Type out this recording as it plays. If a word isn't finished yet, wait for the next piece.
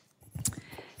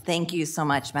Thank you so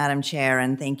much, Madam Chair,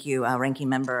 and thank you, Ranking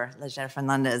Member Leger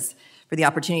Fernandez, for the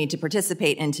opportunity to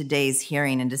participate in today's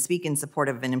hearing and to speak in support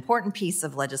of an important piece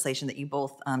of legislation that you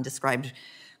both described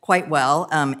quite well,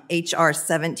 H.R.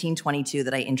 1722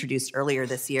 that I introduced earlier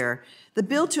this year. The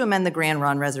bill to amend the Grand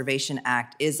Ronde Reservation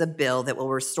Act is a bill that will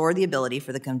restore the ability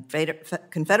for the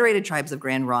Confederated Tribes of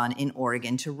Grand Ronde in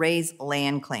Oregon to raise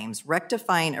land claims,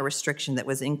 rectifying a restriction that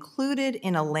was included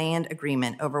in a land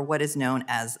agreement over what is known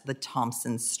as the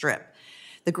Thompson Strip.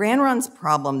 The Grand Ronde's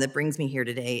problem that brings me here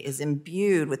today is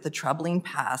imbued with the troubling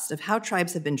past of how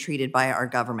tribes have been treated by our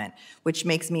government, which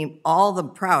makes me all the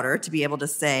prouder to be able to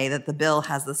say that the bill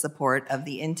has the support of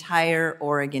the entire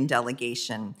Oregon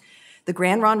delegation. The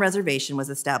Grand Ronde Reservation was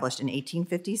established in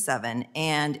 1857,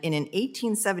 and in an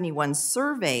 1871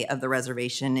 survey of the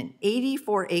reservation, an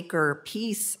 84-acre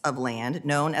piece of land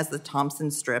known as the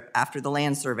Thompson Strip after the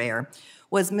land surveyor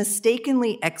was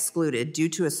mistakenly excluded due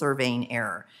to a surveying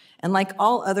error. And like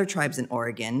all other tribes in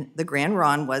Oregon, the Grand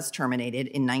Ronde was terminated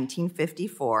in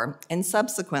 1954, and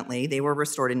subsequently they were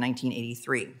restored in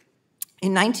 1983.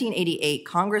 In 1988,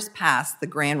 Congress passed the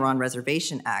Grand Ronde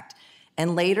Reservation Act,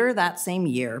 and later that same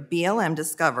year, BLM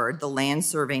discovered the land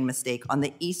surveying mistake on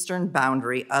the eastern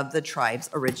boundary of the tribe's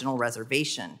original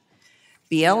reservation.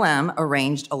 BLM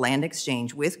arranged a land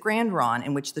exchange with Grand Ronde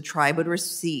in which the tribe would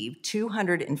receive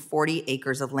 240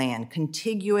 acres of land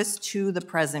contiguous to the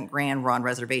present Grand Ronde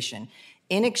Reservation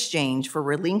in exchange for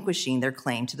relinquishing their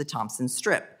claim to the Thompson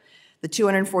Strip. The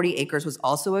 240 acres was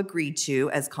also agreed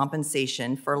to as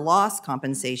compensation for lost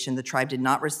compensation the tribe did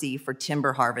not receive for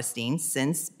timber harvesting,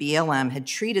 since BLM had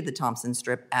treated the Thompson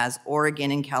Strip as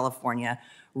Oregon and California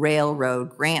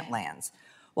railroad grant lands.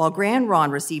 While Grand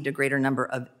Ronde received a greater number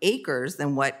of acres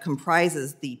than what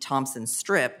comprises the Thompson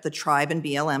Strip, the tribe and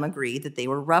BLM agreed that they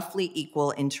were roughly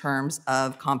equal in terms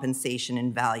of compensation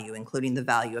and value, including the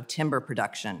value of timber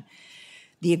production.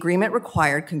 The agreement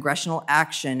required congressional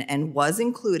action and was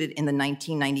included in the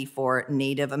 1994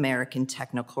 Native American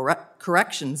Technical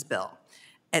Corrections Bill.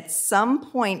 At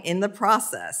some point in the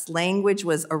process, language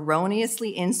was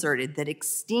erroneously inserted that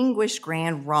extinguished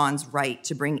Grand Ronde's right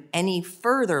to bring any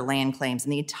further land claims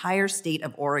in the entire state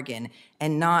of Oregon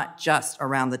and not just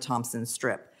around the Thompson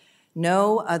Strip.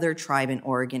 No other tribe in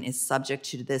Oregon is subject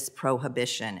to this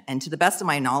prohibition, and to the best of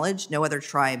my knowledge, no other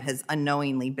tribe has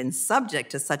unknowingly been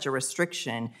subject to such a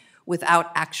restriction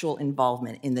without actual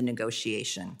involvement in the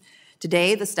negotiation.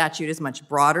 Today, the statute is much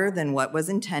broader than what was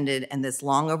intended, and this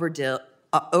long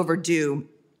overdue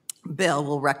bill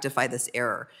will rectify this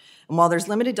error. And while there's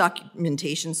limited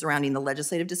documentation surrounding the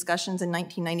legislative discussions in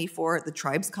 1994, the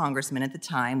tribe's congressman at the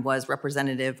time was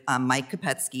Representative Mike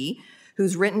Kopetsky,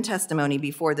 whose written testimony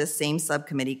before this same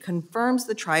subcommittee confirms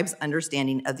the tribe's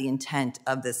understanding of the intent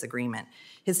of this agreement.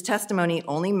 His testimony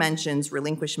only mentions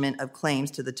relinquishment of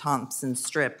claims to the Thompson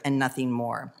Strip and nothing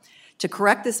more. To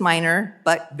correct this minor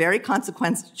but very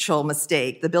consequential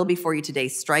mistake, the bill before you today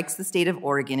strikes the state of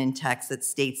Oregon in text that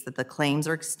states that the claims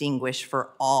are extinguished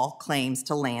for all claims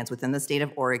to lands within the state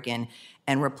of Oregon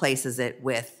and replaces it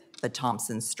with the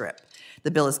Thompson Strip.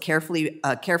 The bill is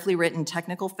carefully written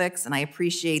technical fix, and I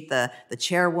appreciate the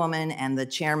chairwoman and the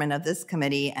chairman of this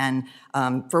committee and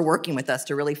for working with us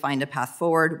to really find a path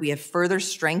forward. We have further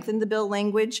strengthened the bill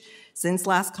language since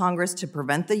last Congress to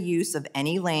prevent the use of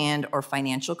any land or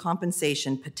financial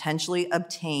compensation potentially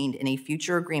obtained in a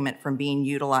future agreement from being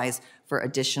utilized for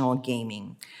additional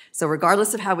gaming. So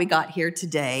regardless of how we got here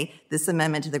today, this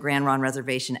amendment to the Grand Ronde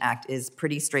Reservation Act is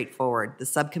pretty straightforward. The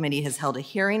subcommittee has held a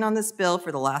hearing on this bill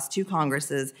for the last two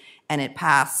Congresses, and it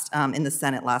passed in the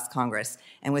Senate last Congress.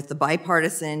 And with the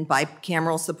bipartisan,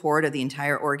 bicameral support of the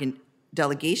entire Oregon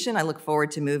delegation, I look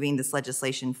forward to moving this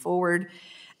legislation forward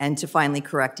and to finally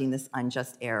correcting this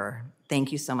unjust error.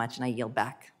 Thank you so much, and I yield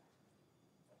back.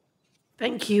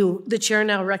 Thank you. The chair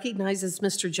now recognizes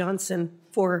Mr. Johnson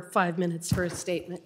for 5 minutes for a statement.